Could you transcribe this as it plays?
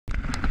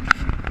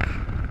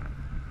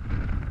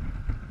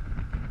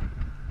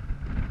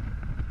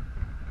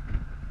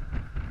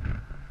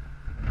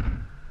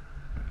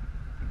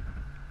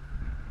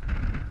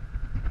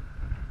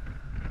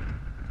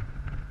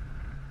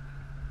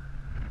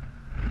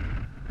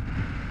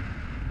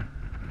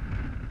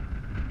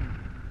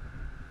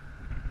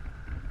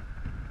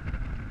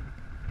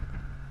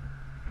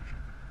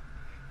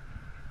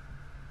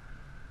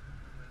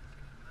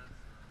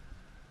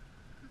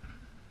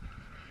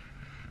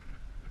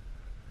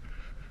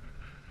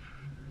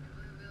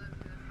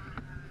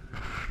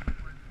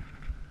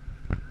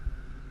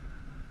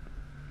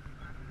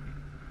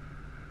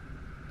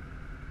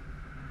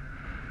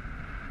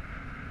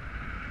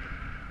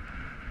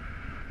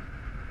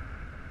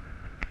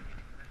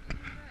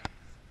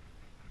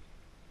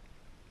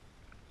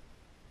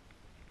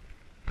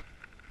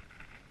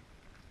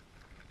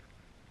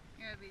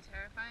be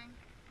terrifying?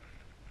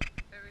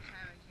 Every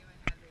time a human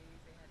had babies,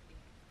 they had to be.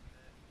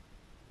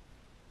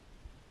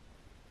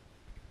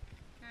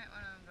 Alright,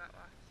 one of them got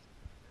lost.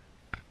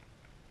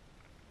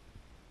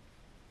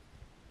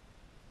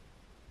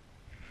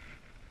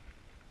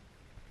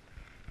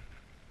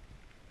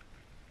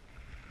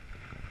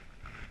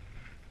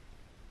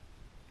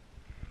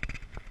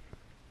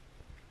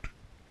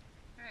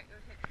 Alright, go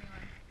catch me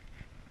one.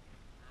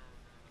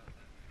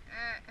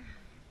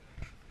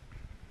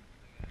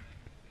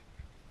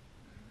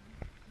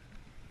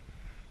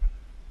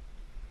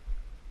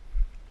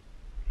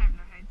 Time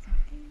to hide some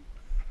eggs.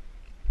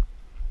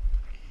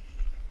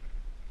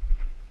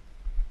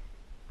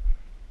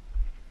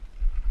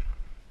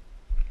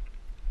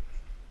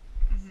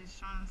 This is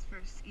Sean's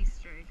first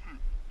Easter egg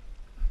hunt.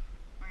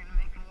 We're gonna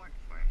make him work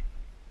for it.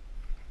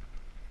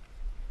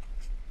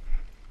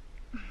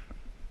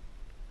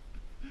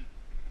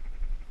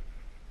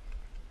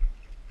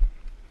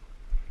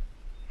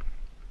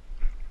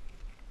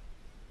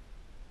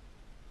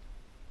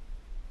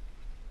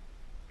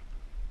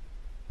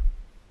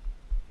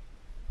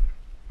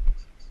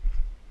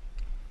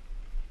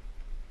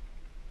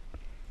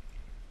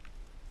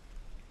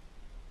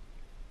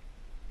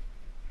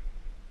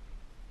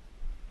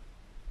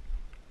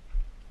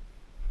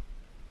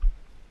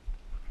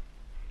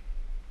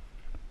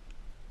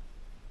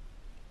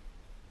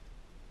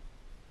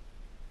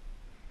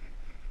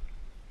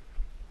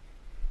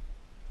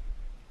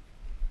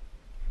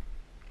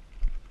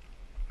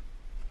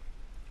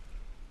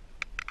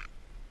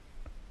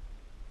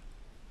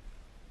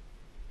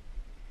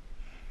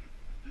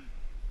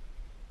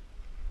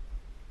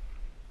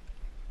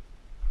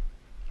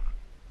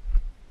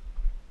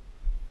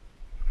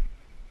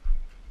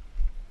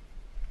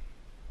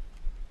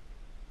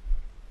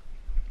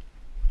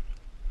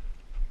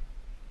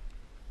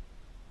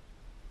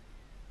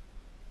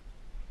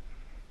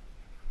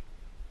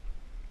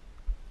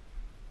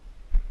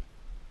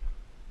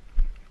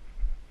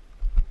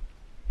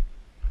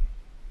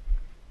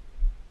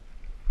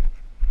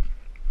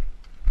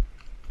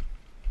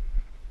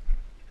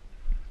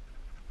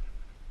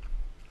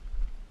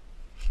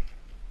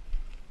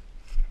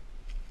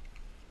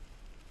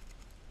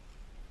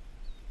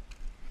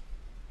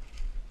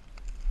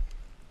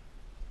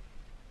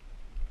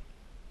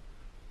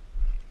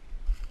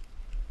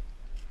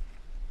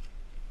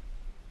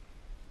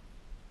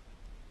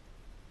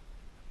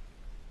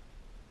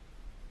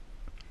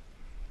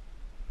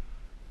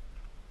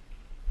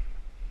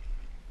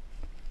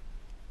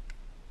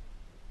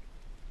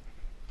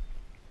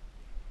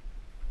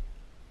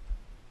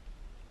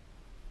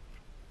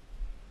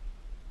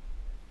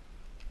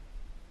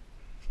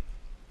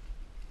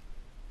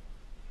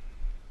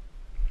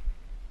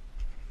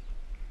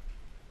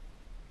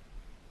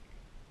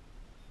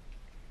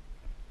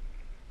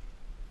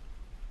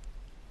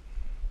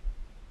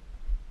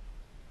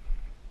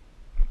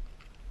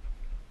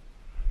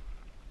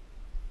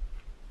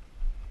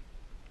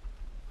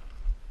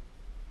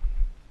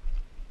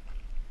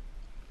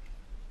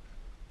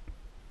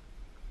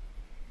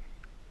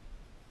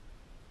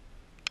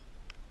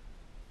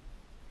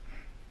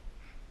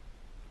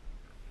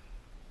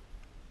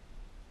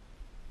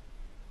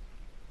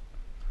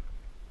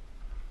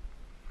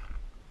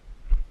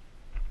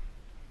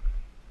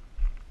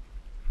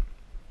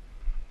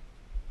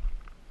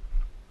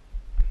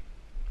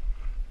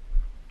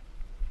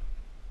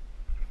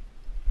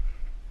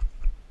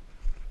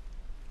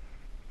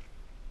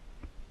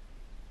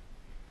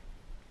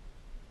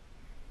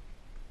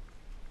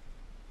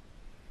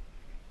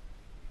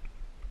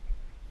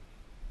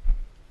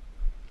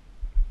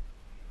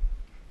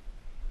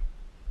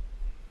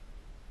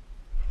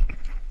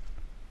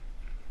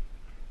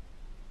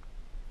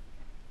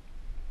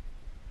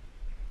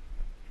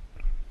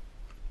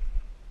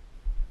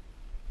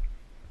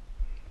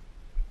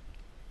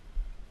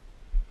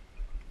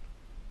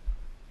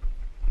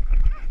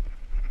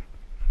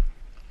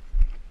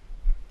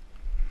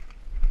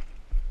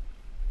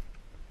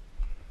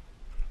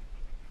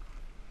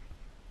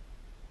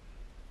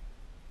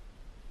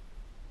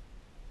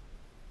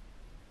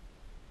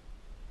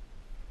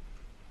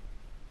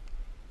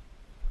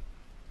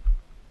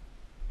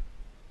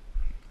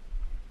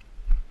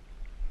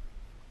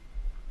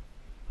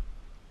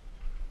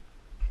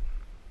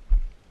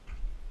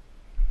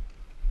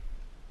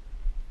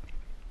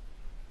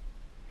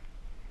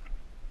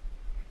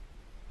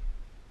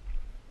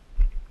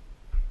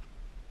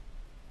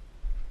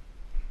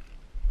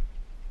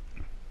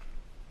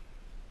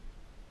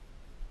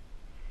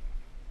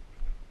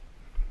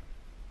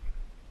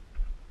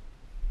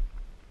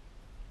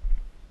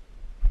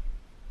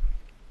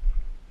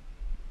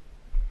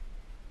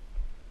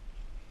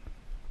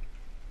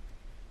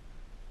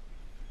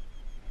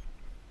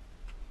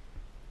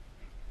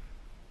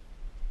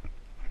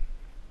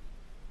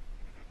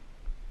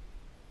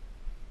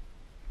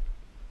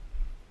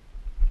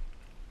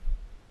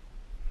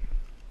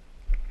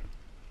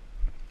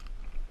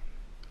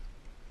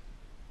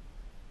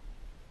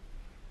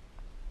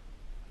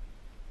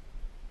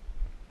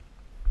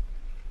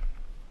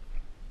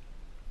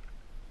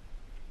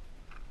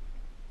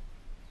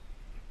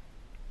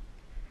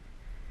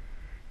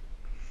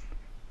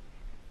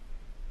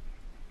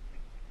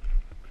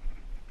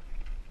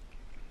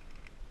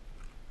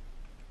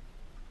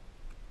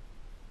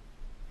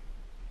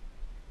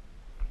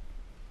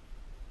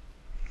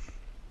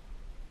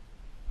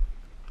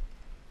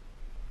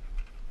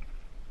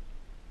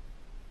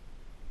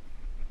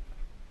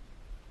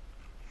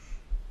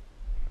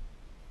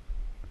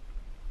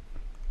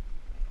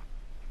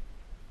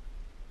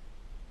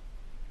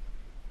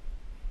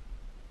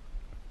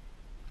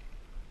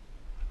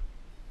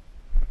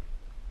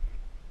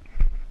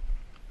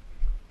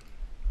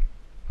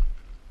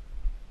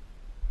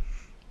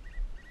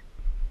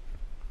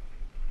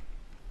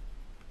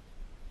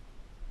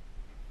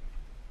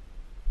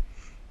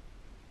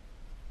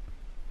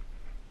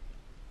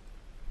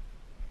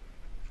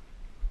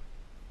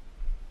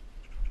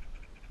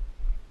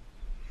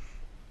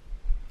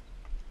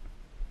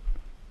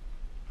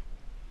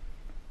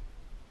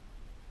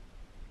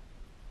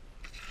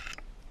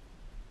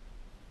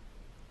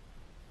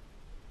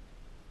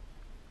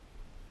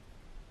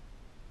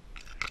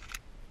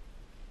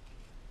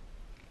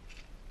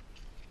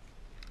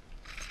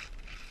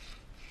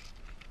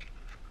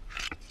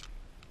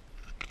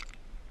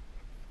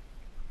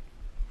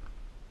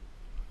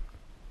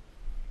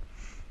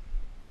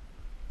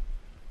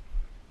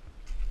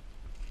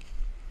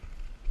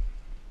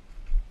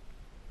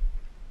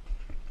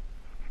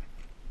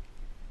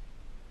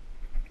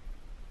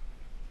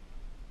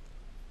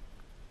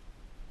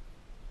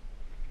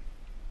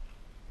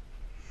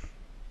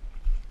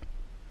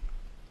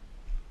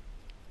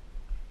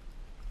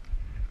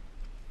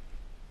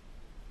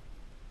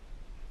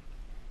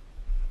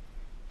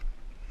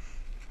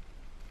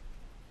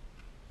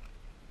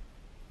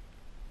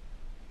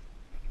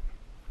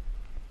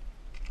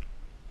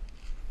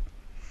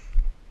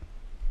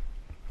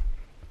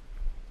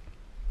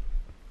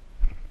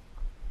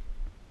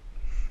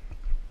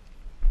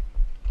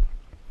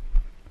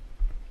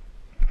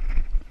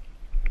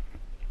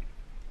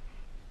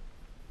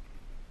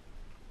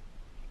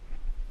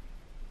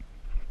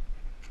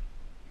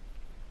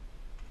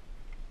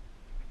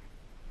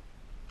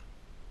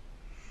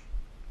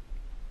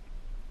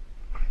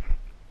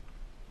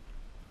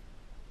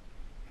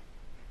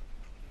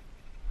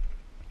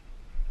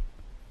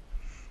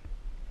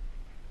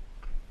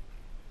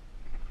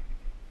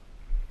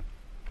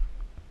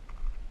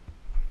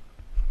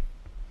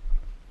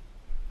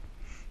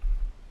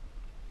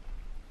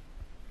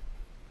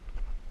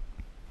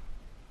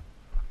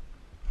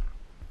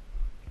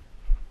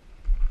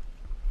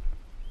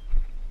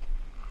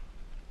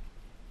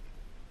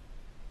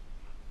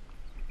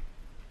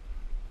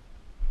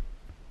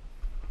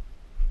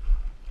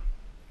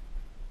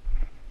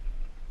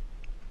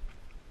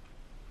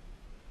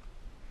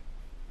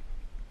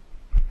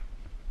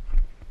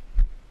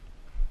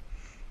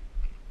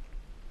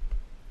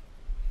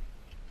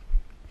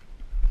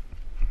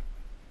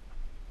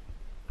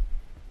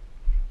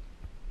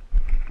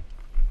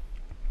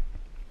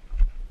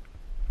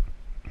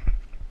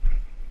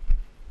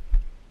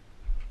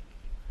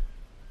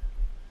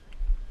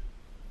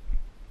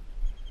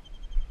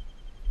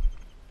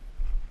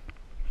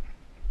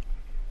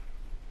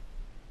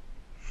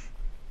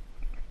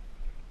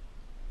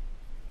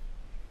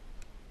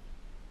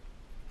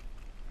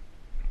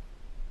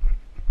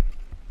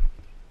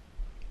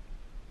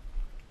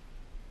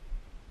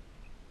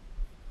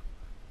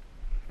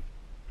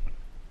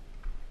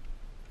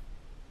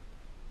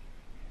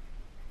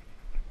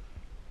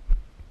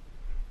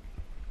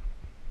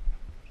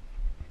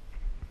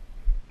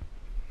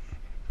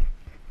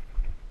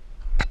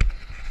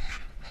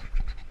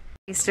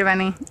 Easter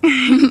bunny.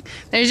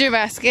 There's your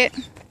basket.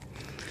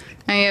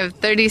 Now you have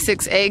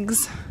 36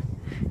 eggs,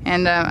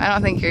 and I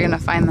don't think you're gonna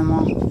find them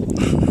all.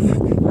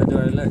 Where do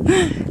I look?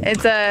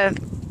 It's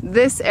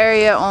this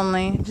area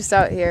only, just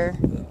out here.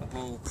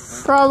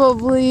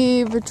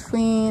 Probably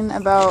between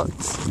about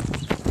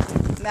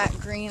that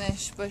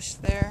greenish bush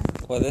there.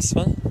 Well, this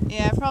one?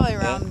 Yeah, probably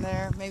around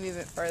there, maybe a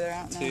bit further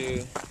out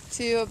now.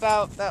 To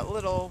about that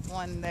little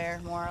one there,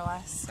 more or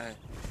less. Okay.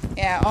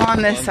 Yeah,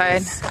 on this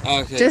side. Oh,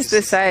 okay. Just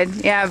this side.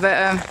 Yeah, but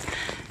I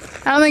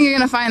don't think you're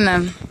gonna find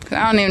them.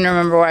 I don't even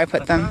remember where I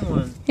put them. Found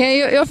one.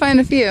 Yeah, you'll find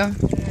a few. Yeah,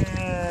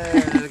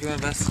 look at my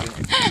basket.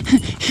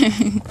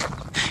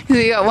 So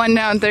you got one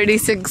down,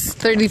 36,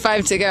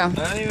 35 to go. I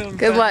don't even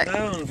Good luck.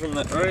 Down from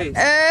that race.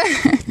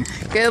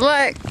 Good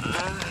luck.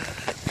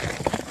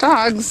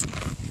 Dogs.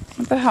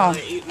 What the hell?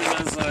 I eat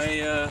them as I,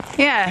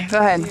 Yeah, go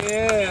ahead.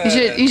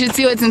 Yeah. You should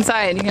see what's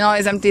inside. You can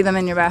always empty them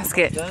in your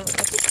basket.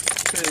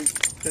 That's a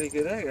pretty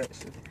good egg,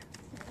 actually.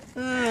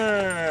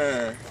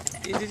 Ah.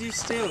 Did you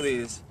steal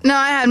these? No,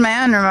 I had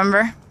my own,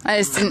 remember? I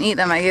just didn't eat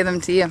them. I gave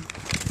them to you.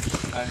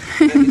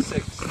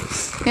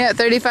 36. Yeah,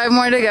 35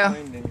 more to go.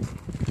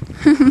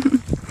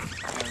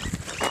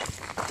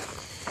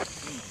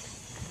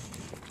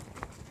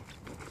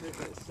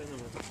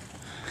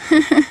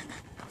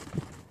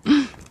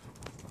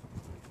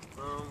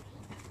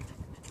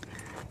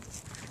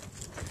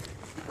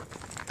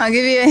 I'll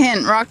give you a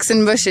hint. Rocks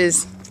and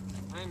bushes.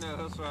 I know,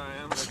 that's where I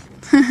am looking.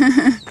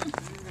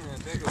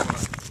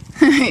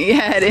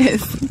 Yeah, it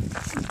is.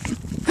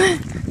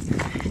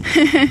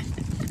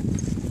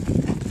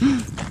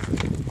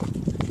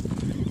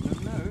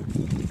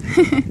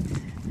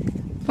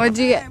 What'd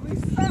you get? Yeah, we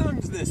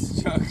found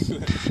this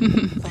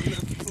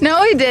chocolate.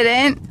 No, we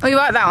didn't. We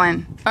bought that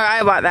one. Or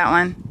I bought that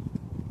one.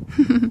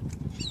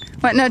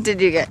 What note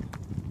did you get?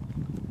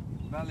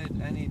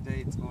 Valid any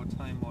date or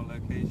time or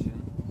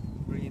location.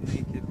 Free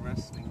naked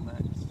wrestling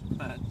match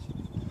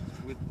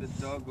with the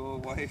dog or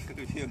wife of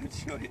your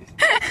choice.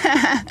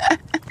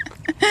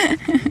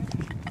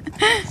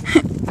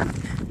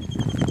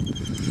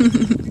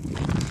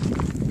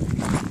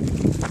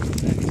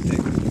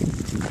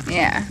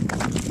 Yeah.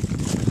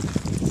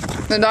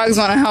 The dogs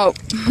want to help.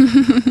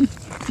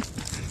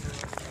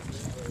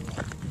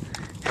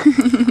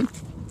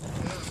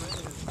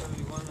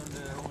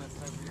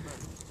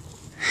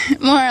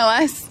 More or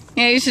less.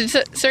 Yeah, you should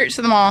search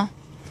them all.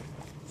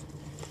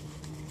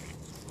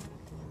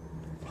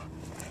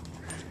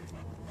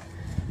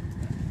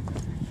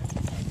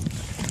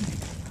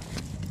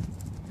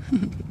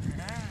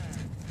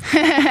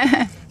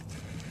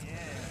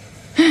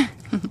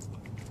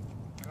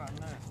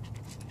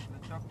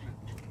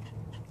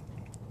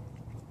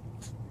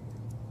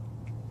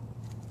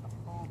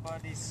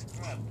 Body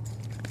scrub.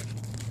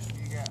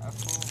 You get a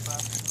full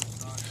bath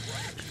massage,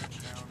 wash it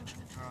down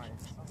and dry.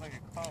 Sounds like a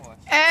car wash.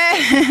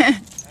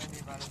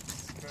 Only valid for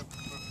scrub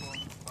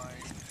performed by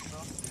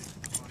sausage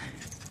body.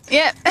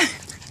 Yep.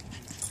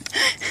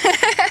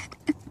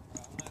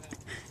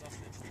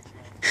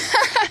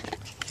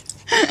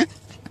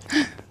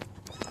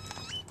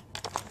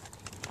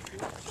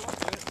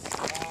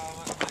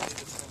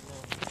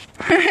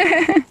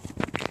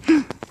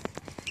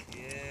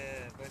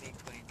 Yeah, bunny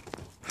clean.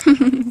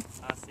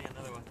 I see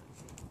another one.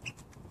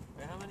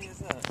 Wait, how many is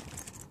that?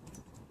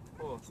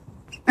 4.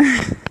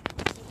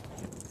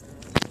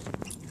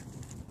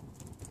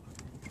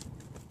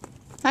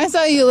 I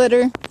saw you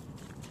litter.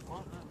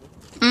 What?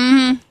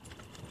 Mm-hmm.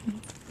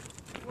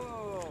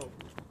 Whoa!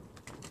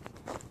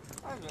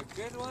 That's a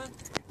good one.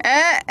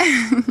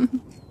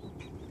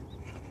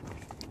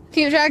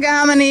 Keep track of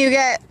how many you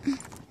get.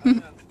 I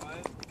got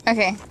 5.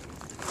 Okay.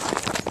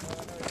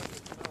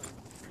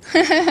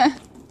 Yeah,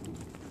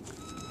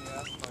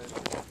 that's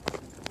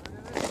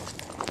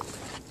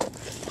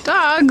 5.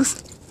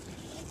 Dogs.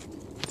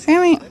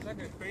 Sammy. It's like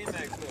a cream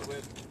egg but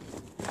with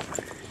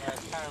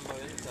caramel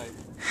inside.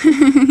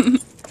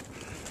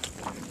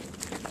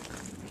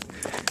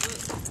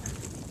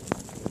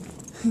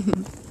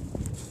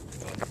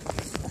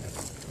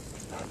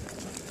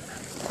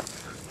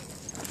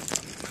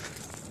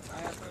 I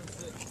have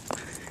 6.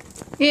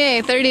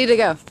 Yay, 30 to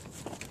go. I'll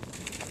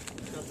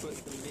put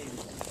some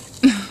beans.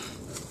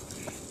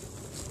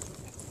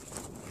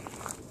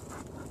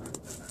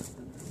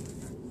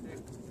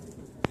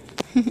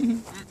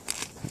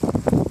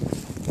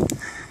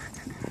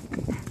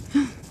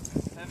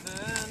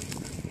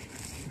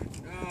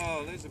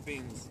 Oh, those are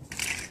beans.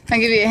 I'll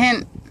give you a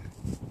hint.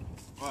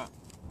 What?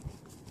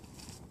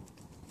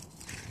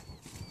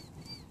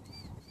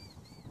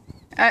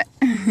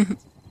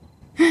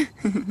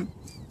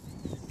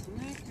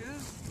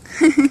 Snickers?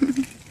 I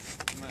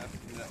might have to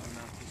do that one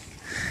now.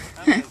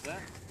 How many is that?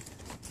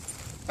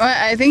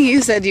 Well, I think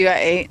you said you got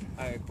 8.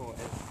 I caught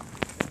it.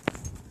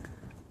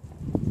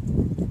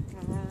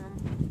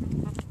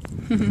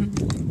 9.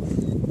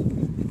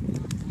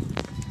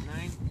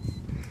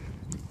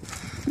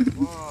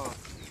 Whoa.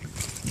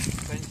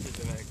 Benches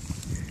of eggs.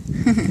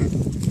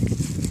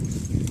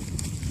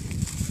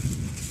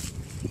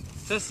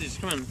 Sausage,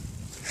 come on.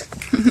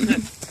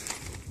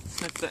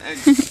 Sniff the egg.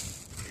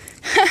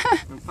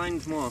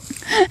 Find more.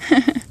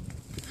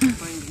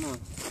 Find more.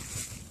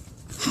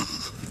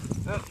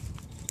 Oh.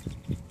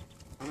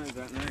 I'm at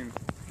that 9.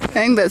 I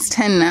think that's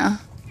 10 now.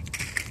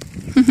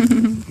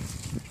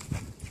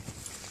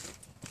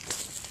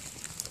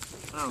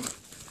 Oh.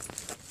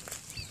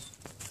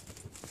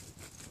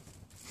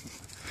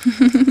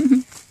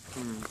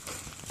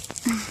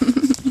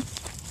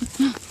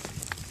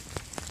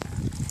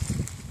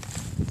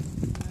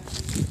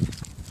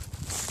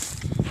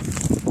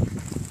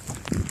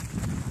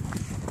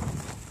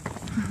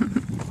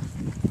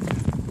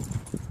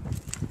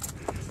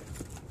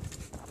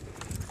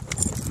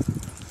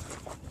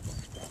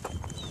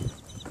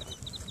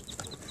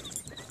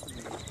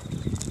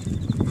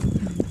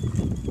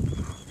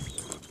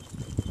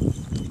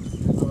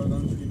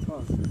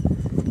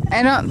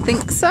 I don't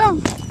think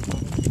so.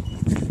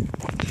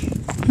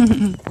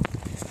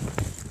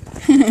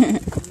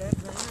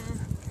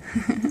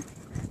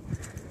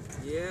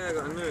 Yeah, I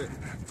got a note.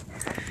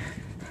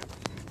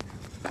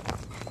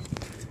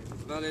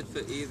 Valid for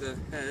either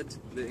head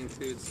that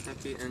includes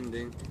happy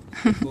ending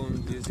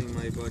performed using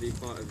my body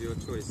part of your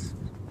choice.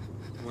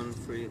 1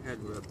 free head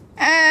rub.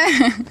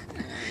 And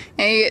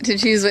you get to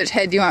choose which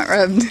head you want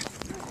rubbed.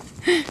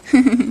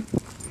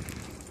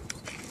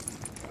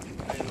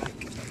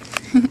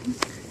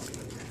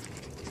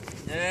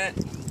 Yeah.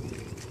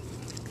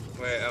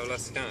 Wait, I've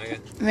lost count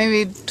again.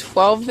 Maybe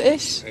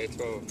 12-ish? Okay,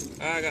 12.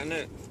 Ah, I got a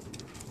note.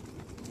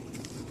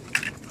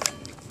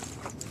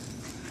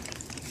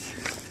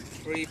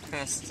 Free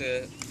pass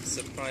to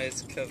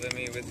surprise cover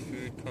me with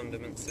food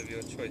condiments of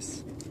your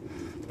choice.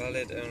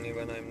 Valid only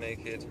when I'm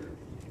naked.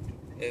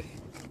 If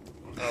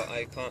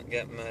I can't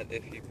get mad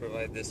if you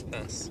provide this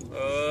pass.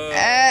 Oh.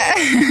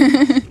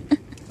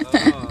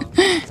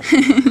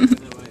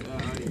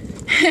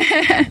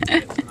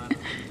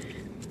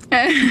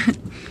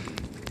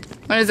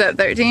 What is that,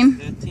 13?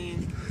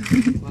 13.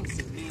 Lots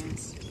of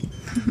beans.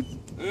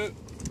 Oh,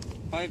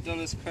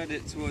 $5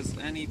 credit towards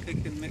any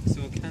pick and mix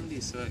or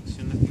candy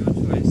selection of your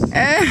choice.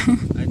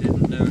 I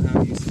didn't know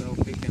how you spell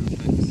pick and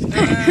mix.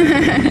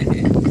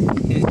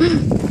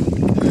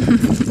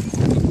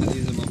 Put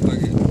these in my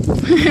pocket.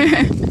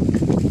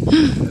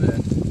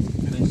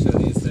 Gonna show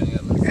these things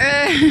up.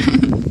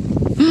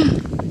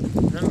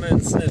 Remember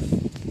and sniff.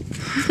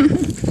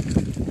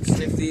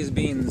 Sniff these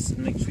beans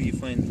and make sure you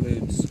find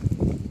loads.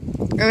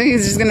 I think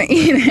he's just gonna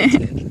eat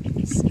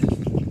it. Sniff.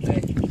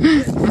 Hey.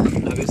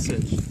 Now go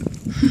search.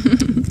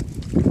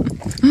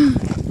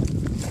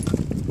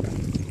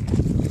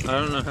 I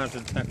don't know how to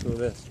tackle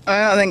this.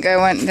 I don't think I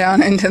went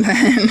down into the I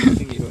hen.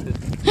 think you would.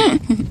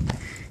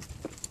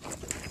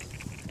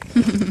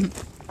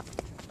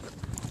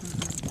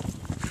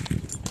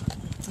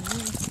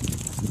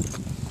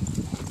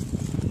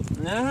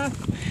 Nah.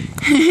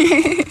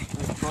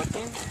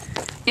 14?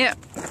 Yep.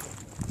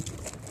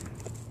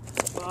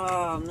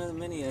 Oh, another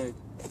mini egg.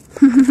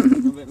 A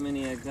little bit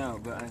mini egged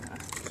out, but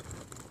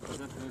I'll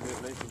definitely do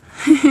it later.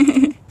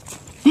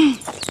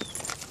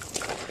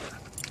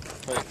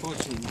 Wait,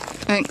 14. I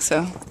think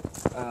so.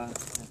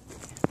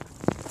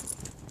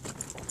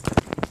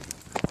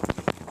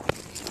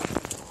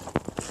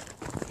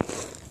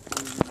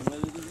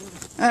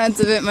 That's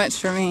a bit much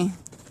for me.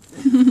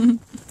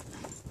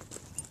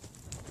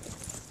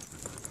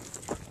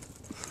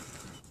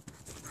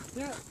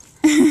 Yeah.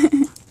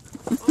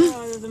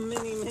 Oh, there's a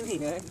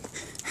mini egg.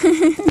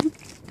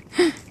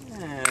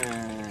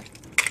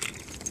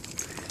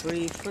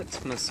 Free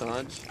foot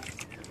massage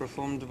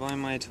performed by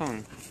my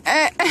tongue.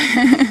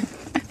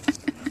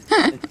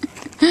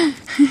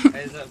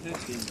 Is that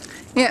 15?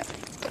 Yeah.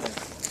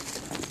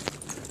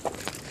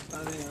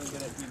 I think I'll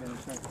get it even a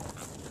check.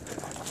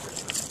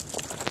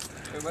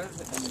 Wait, where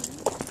is it ending?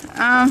 I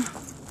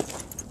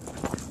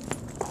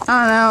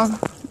don't know.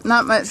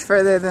 Not much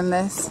further than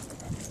this.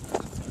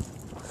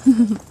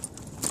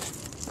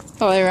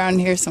 Probably around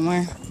here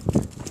somewhere.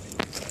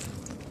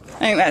 I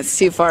think that's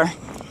too far.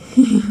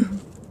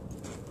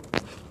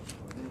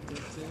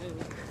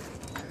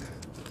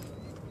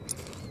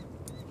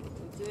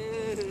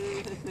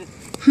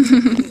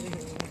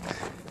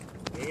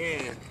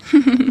 Yeah.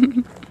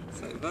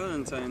 It's like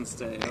Valentine's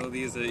Day. All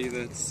these are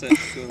either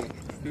sexual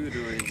food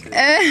oriented. I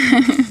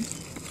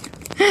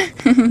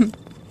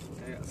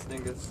got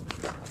Snickers.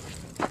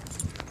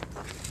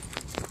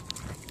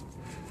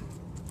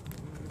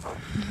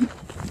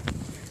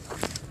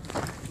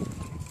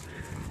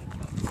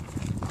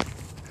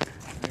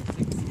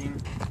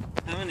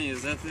 How many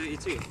is that?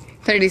 32?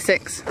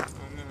 36. Oh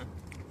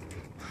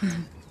no.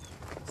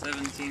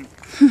 17.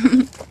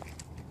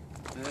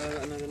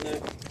 Another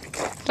note.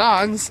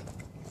 Dogs.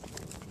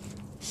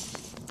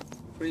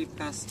 Free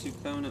pass to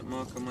permanent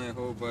mark on my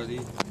whole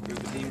body.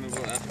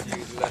 Redeemable after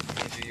you left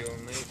me to your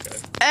maker.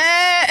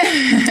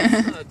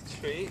 That's not a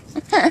treat.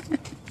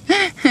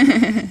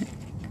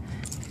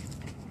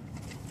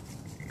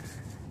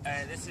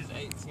 This is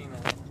 18, I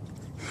think.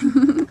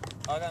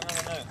 I got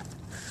another note.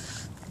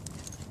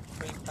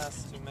 Free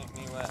pass to make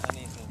me wear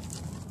anything.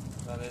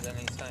 Valid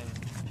any time.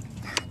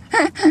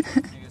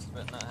 Confused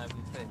but not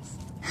happy face.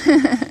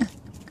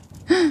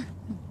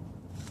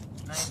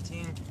 19.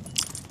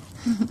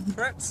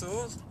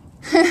 Pretzels?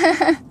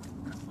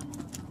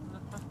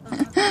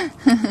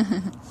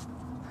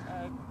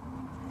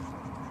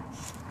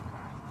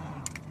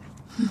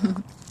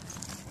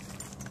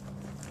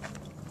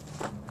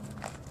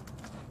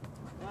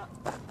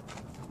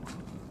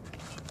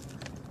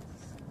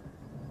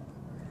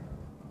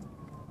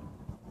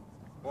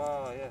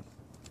 Wow, yes.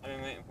 I've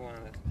been waiting for one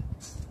of this.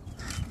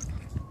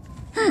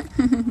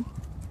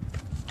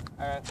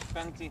 Alright,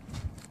 20.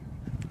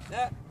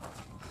 Yeah.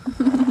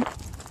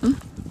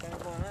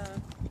 24 now.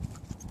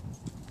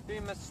 3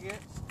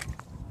 muskets.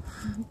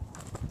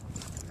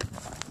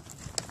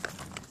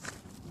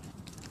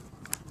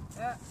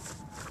 Yeah.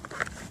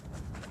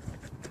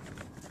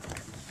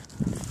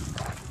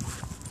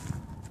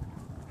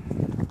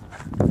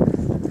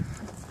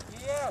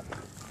 Yeah.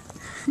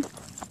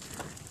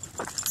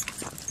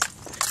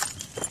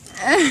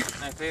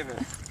 My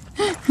favorite.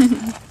 I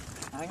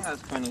think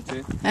that's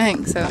 22. I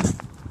think so.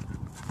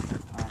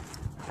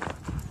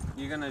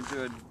 You're gonna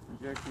do a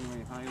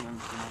jokingly high one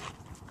tonight.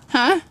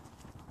 Huh?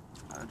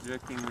 A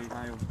jokingly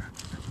high one.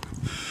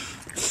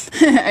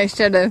 I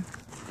should have.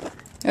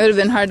 It would have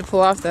been hard to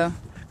pull off though.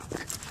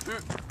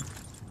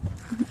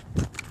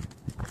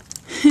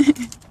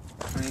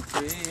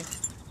 23.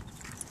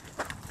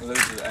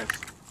 Loads of X.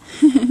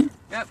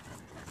 Yep.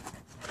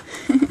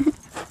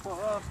 Pull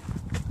off.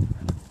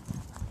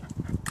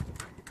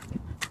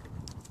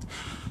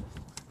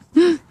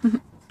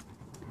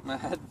 My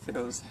head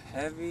feels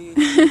heavy.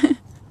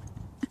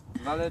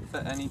 Valid for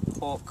any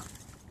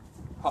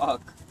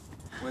park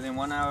within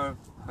 1 hour of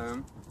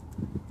home.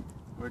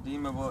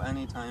 Redeemable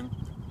anytime.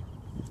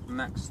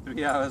 Max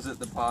 3 hours at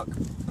the park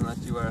unless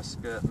you wear a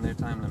skirt. No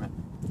time limit.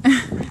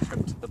 Free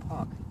trip to the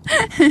park.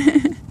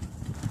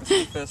 It's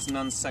the first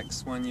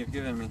non-sex one you've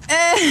given me.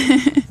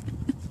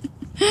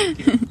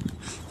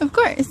 Of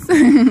course.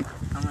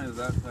 How much is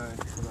that? Sorry. I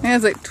think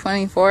it's like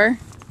 24.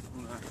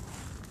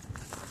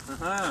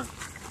 Uh-huh.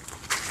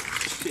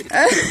 Shit.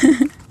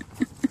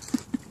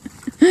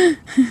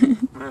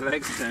 My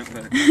legs don't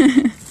work.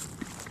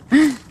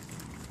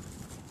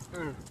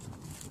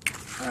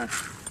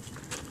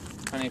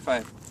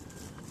 25.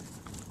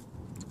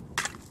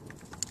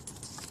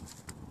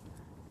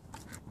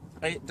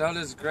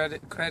 $8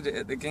 credit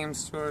at the game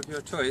store of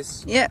your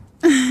choice. Yep.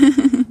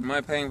 Am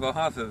I paying for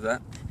half of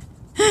that?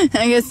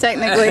 I guess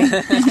technically.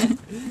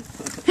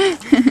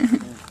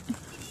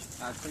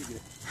 I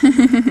figured.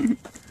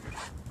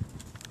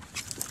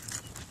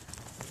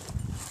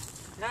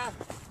 Yeah.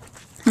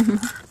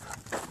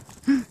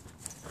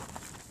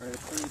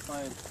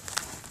 25.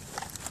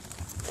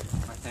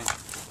 I think.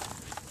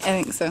 I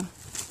think so.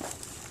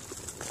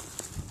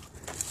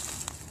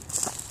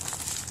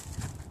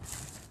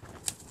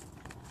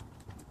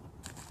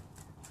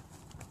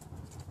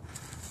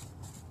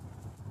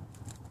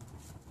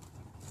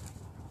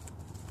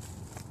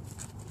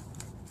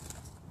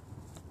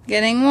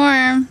 Getting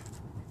warm.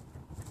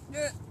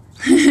 Yeah.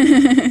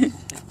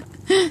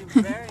 Keep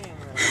burying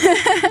them.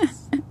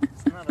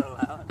 It's not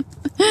allowed.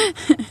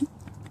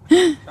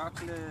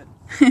 Chocolate.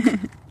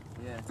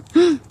 Yeah.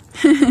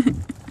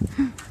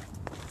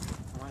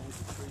 Why did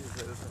you freeze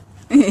those?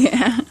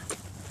 Yeah. I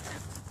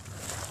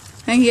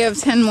think you have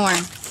 10 more.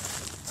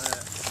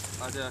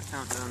 I'll do a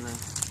countdown then.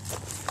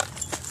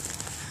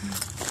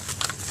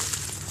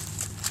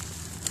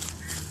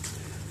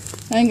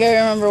 I think I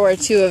remember where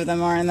 2 of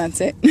them are, and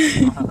that's it.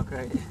 Oh,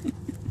 great.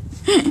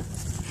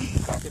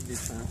 Could be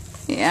fun.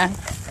 Yeah.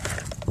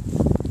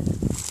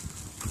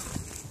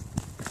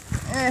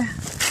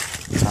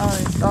 Oh,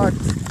 these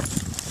dogs.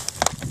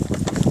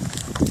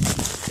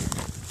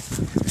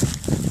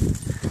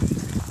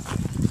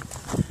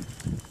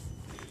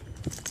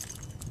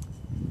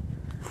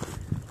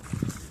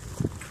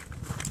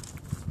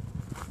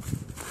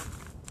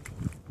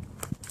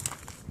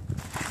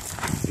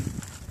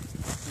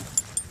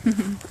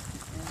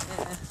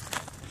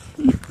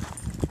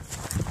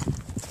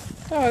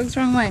 Dogs,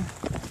 wrong way.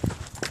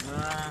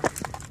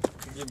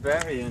 Did you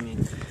bury any?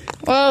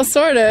 Well,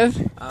 sort of.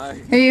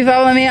 If you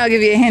follow me, I'll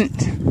give you a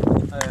hint.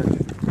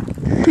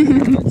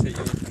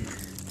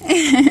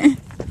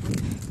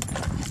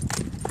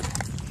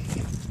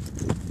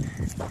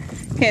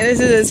 Okay, this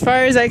is as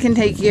far as I can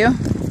take you. And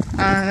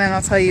then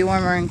I'll tell you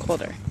warmer and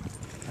colder.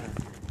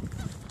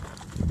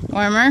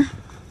 Warmer.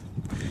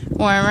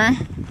 Warmer.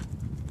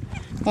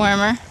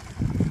 Warmer.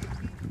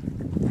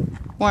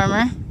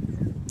 Warmer.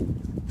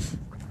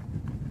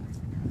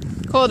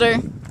 Colder.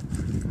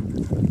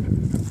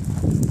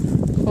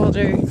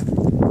 Colder.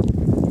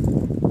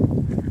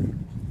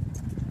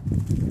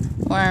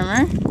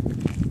 Warmer.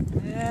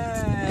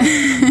 Yeah.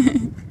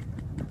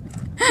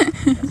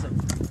 That's a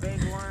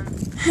big one.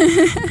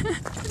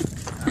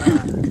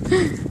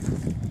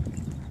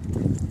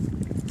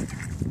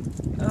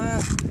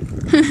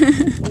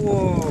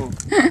 Whoa.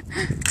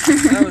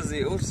 That was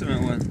the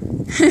ultimate one.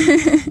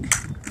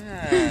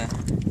 Yeah.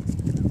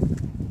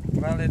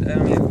 Valid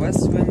only at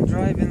Westwind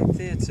Drive-In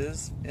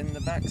Theatres in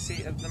the back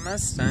seat of the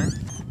Mustang.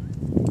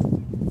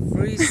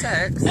 Free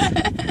sex?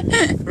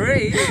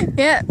 Free?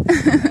 Yeah. I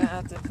don't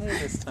have to pay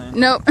this time.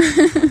 Nope.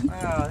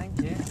 Oh,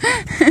 thank you.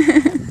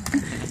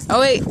 Oh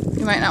wait,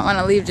 you might not want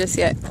to leave just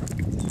yet.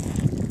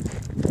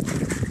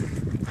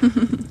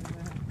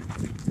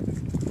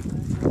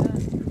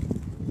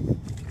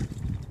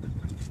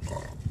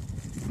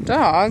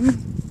 Dog?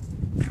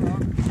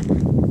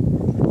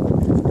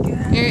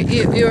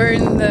 You were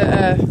in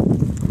the,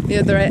 you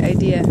had the right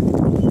idea.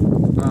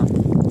 Oh.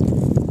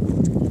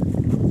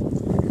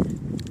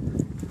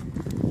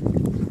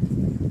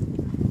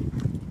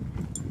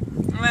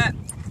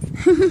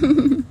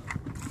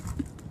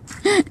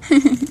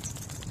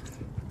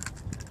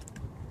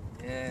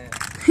 Yeah.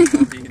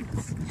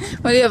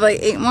 What do you have,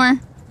 like 8 more?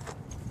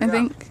 I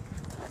think.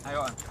 I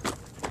got one.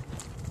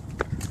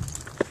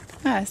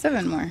 Ah,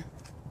 7 more.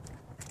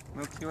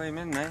 Milky Way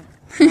Midnight.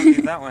 I'll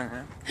leave that one,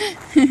 huh?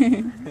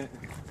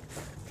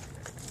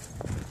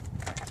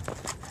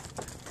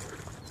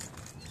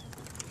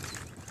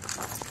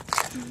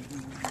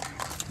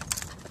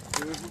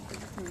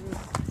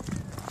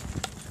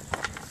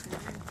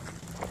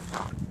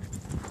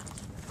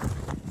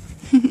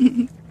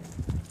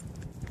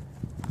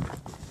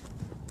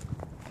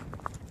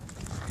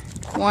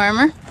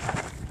 Warmer.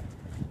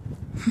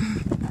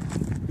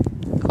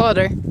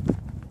 Colder.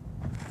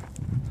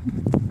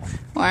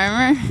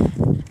 Warmer.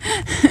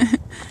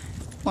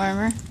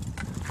 Warmer.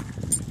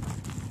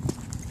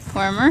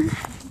 Warmer.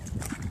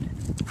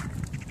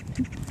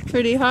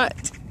 Pretty hot.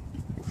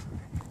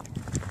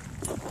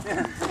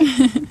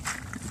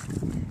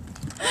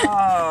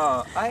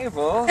 Oh,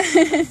 eyeballs.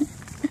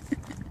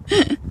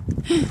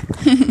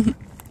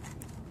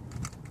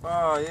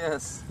 Oh,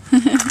 yes.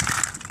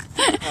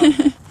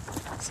 Oh,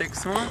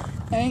 6 more? I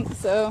think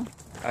so.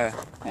 Oh.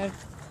 I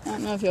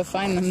don't know if you'll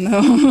find them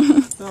though.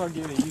 No, I'll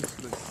give it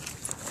useless.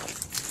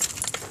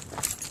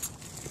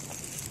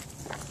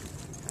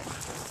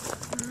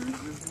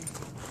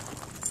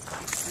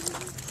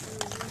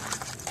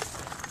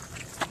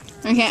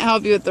 I can't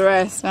help you with the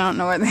rest. I don't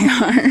know where they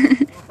are.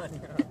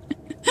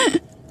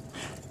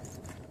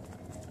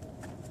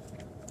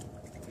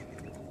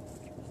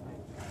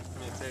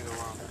 May take a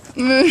while.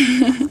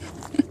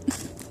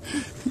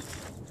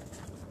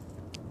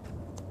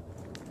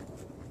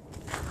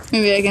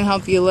 Maybe I can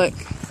help you look.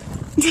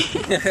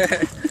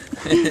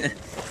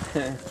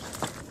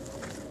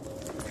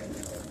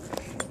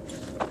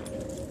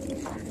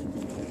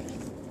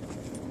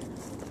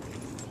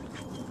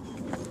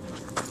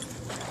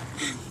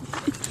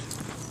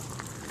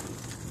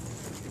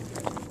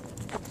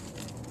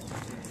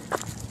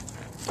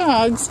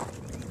 Dogs.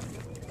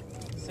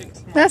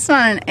 6 more. That's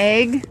not an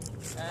egg.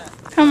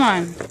 Come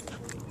on.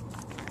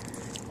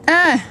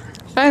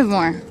 5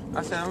 more.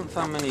 Actually, I haven't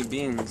found many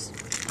beans.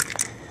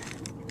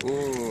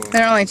 Ooh.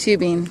 There are only 2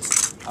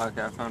 beans.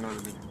 Okay, I found all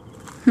the beans.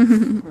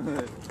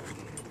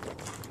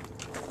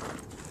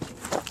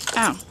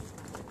 Ow.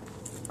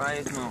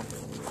 5 more.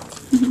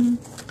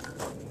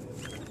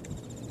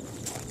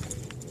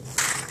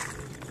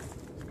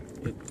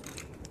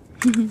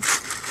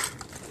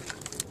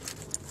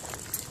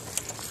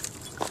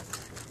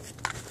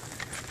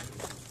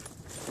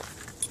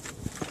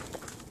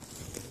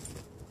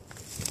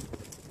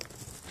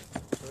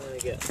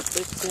 Get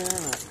this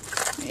down.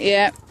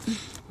 Yep.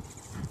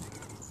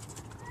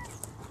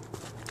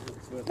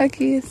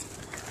 Duckies.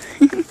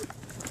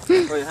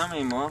 Wait, how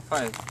many more?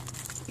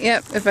 5.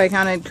 Yep, if I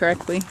counted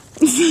correctly.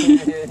 You're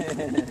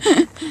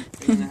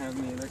gonna have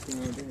me looking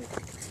all day.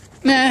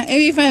 Nah,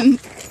 if you find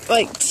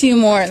like 2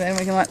 more, then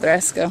we can let the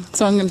rest go.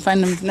 Someone can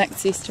find them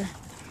next Easter.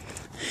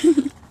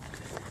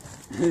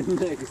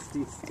 Next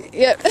Easter.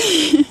 Yep.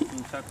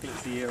 And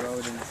chocolate's a year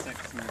old in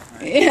 6 months,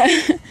 right?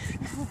 Yeah.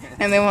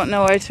 And they won't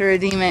know where to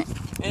redeem it.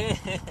 And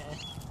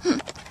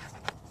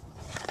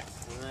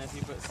then if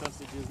you put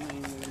sausages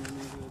in, they're gonna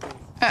move it up.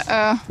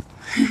 Uh-oh.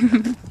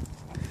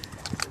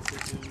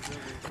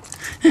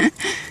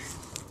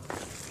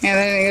 Yeah,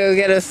 they're gonna go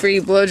get a free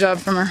blowjob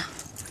from her.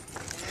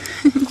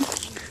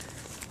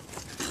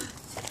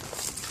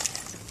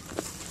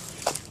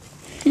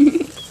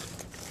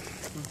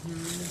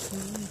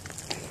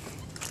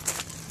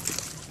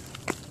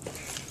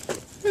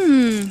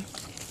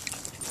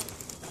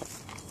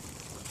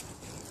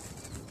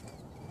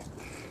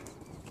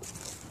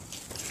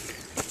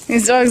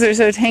 These dogs are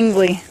so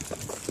tangly.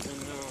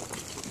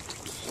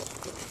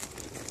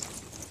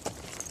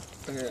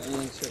 Okay, I'm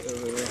gonna sit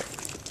over there.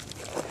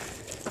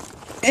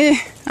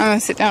 I'm gonna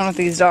sit down with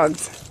these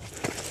dogs.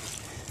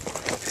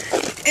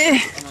 I'm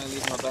gonna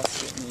leave my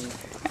basket in here.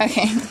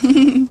 Okay.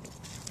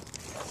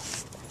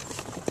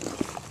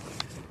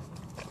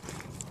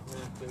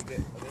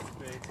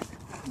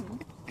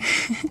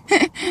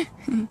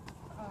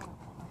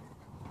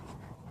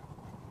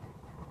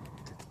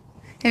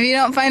 If you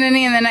don't find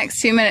any in the next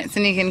 2 minutes,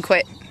 then you can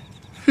quit.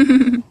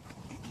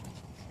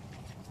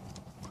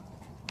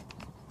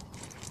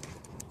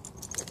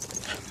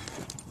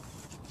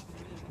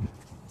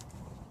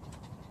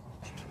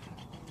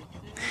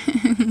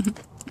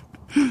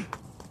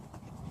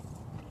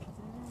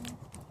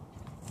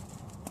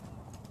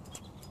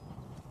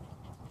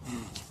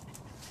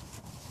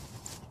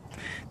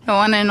 The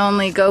one and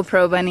only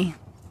GoPro bunny.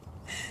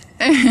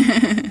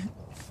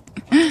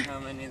 how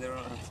many there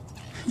are.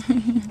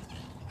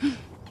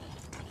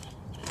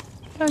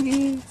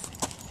 Doggies.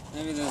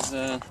 Maybe there's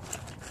a...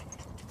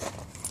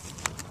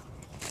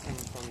 coming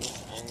from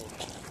this angle.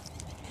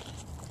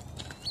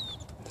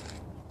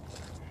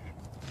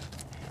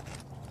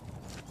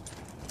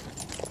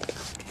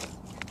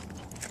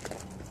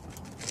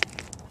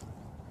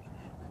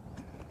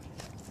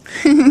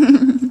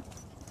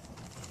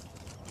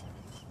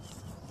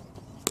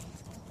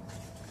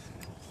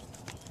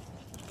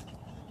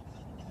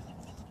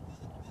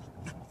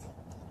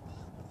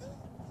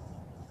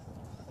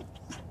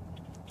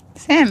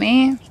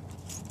 Sammy.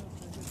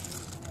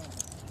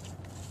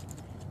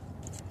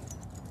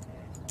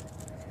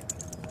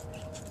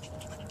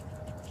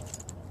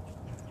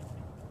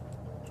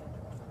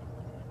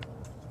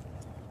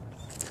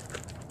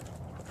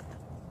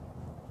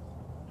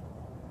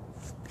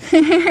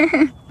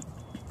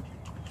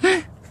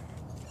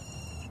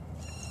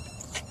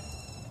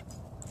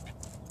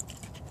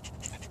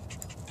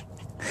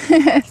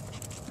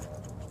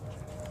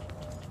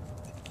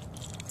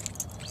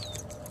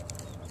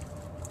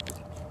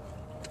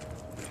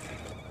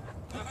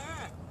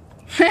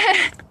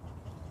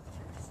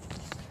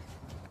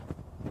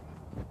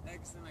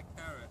 Eggs and a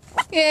carrot.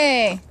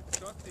 Yay.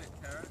 Chocolate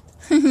carrot.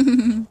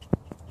 And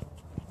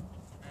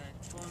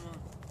corn.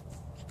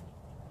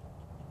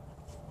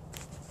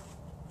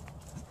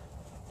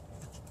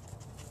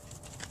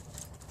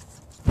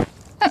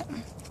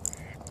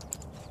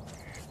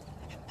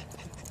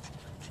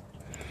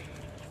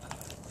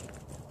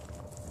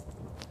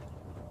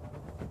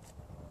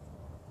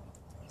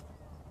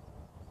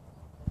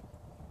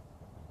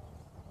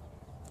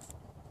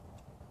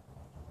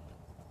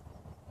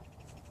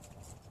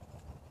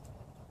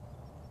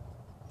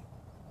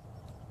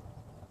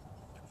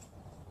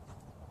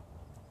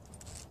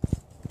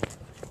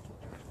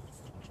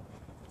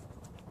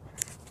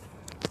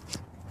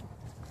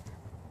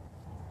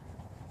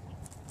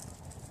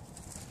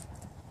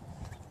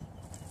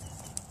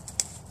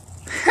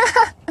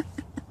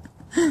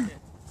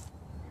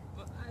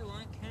 But I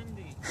want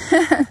candy.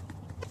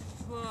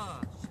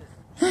 Oh, shit.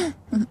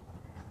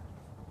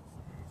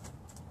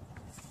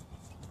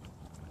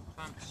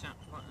 Can't shut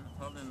button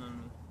holding on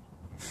me.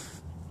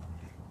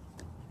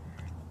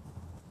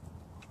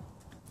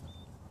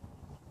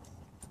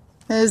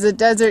 There's a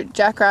desert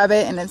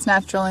jackrabbit in its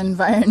natural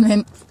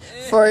environment,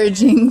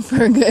 foraging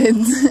for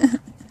goods.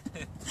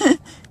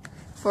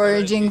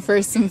 Foraging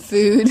for some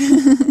food.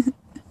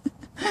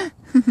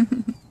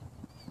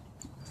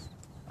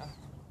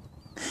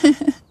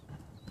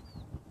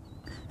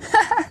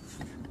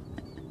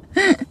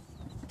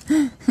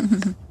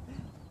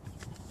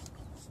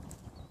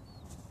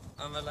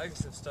 My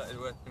legs have started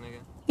working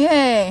again.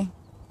 Yay!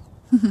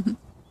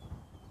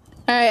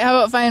 Alright, how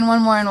about find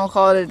one more and we'll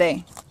call it a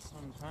day? That's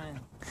what I'm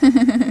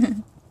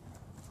trying.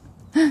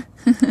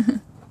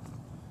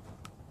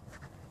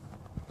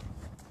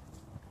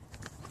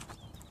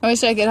 I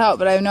wish I could help,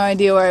 but I have no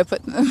idea where I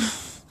put them.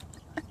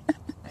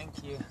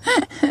 Thank you.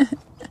 Thank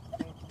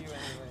you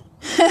anyway.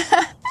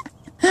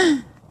 Did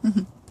you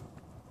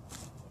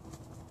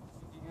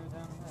go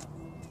down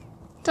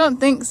there? Don't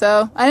think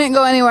so. I didn't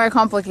go anywhere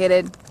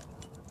complicated.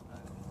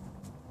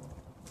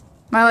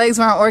 My legs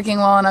weren't working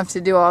well enough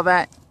to do all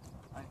that.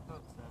 I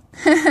thought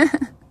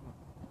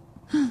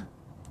so.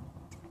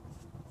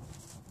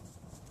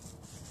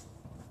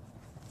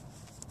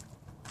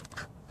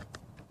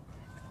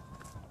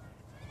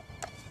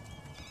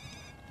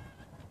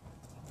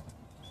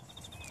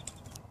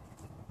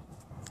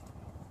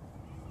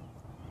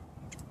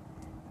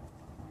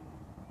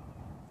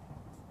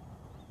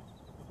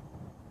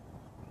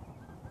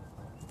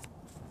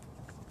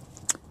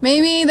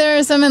 Maybe there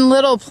are some in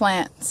little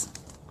plants.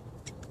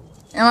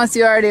 Unless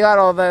you already got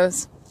all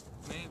those.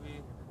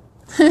 Maybe.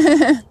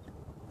 I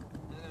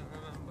don't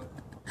remember.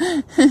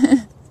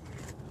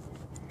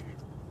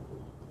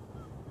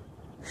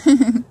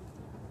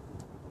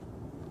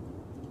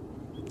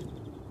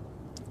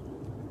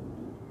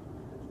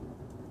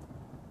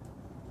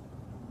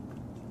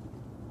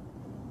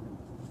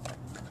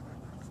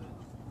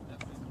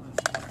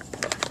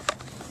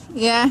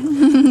 Yeah.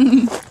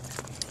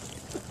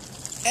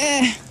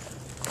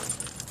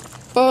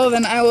 Well,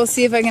 then I will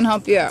see if I can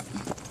help you out.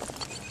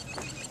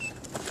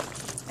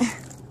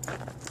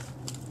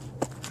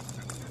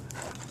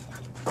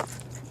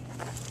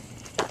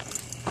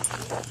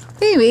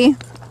 Baby,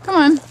 come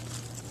on.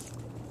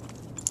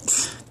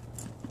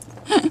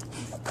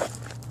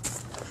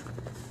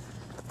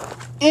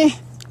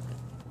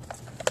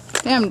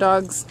 Damn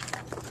dogs.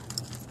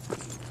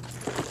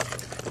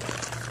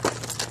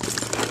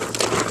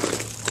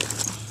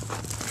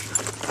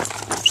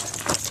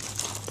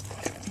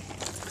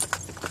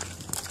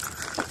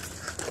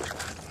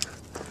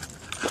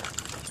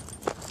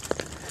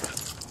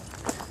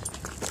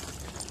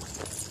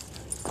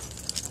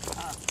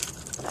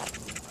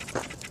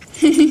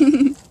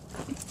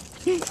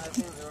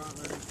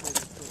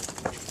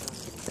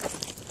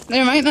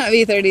 There might not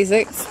be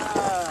 36.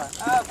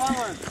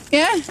 Farmer.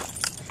 Yeah?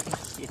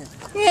 Yeah.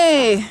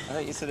 Yay! I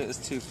thought you said it was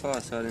too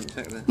far, so I didn't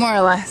check that. More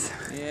or less.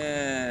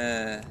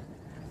 Yeah.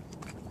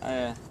 Oh,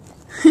 yeah.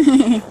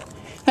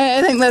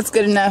 I think that's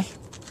good enough.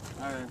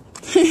 Alright.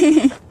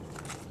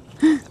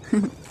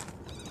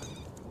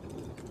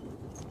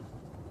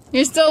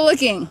 You're still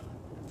looking.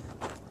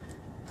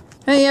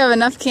 I think you have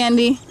enough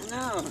candy.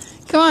 No.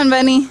 Come on,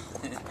 Bunny.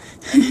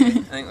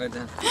 I think we're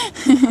done.